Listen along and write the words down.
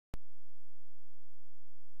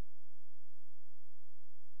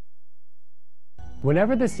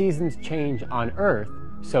Whenever the seasons change on Earth,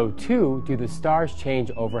 so too do the stars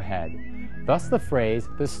change overhead. Thus the phrase,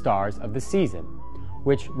 the stars of the season,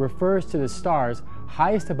 which refers to the stars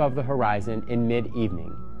highest above the horizon in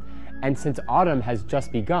mid-evening. And since autumn has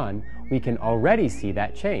just begun, we can already see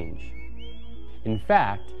that change. In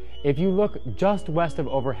fact, if you look just west of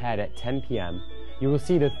overhead at 10 p.m., you will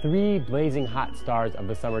see the 3 blazing hot stars of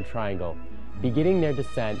the summer triangle beginning their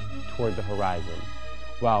descent toward the horizon,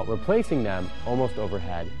 while replacing them almost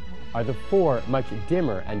overhead are the 4 much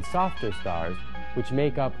dimmer and softer stars which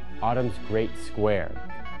make up autumn's great square,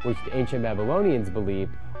 which the ancient Babylonians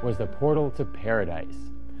believed was the portal to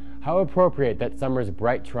paradise. How appropriate that summer's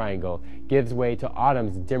bright triangle gives way to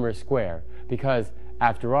autumn's dimmer square, because,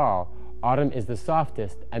 after all, autumn is the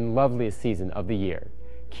softest and loveliest season of the year.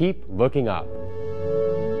 Keep looking up.